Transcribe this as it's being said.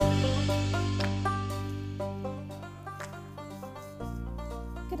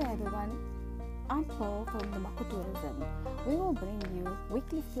Good day everyone, I'm Paul from Namaqua Tourism. We will bring you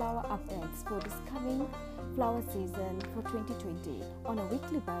weekly flower updates for this coming flower season for 2020. On a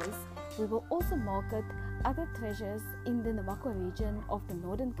weekly basis, we will also market other treasures in the Namaqua region of the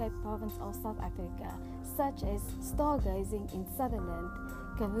Northern Cape province of South Africa, such as stargazing in Sutherland,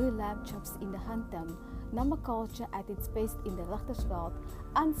 Karoo lamb chops in the Huntum, Nama culture at its best in the Richtersveld,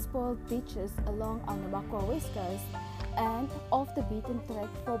 unspoiled beaches along our Namaqua west coast, and off the beaten track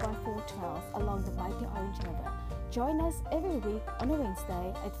 4x4 trails along the mighty Orange River. Join us every week on a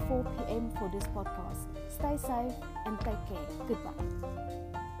Wednesday at 4 p.m. for this podcast. Stay safe and take care. Goodbye.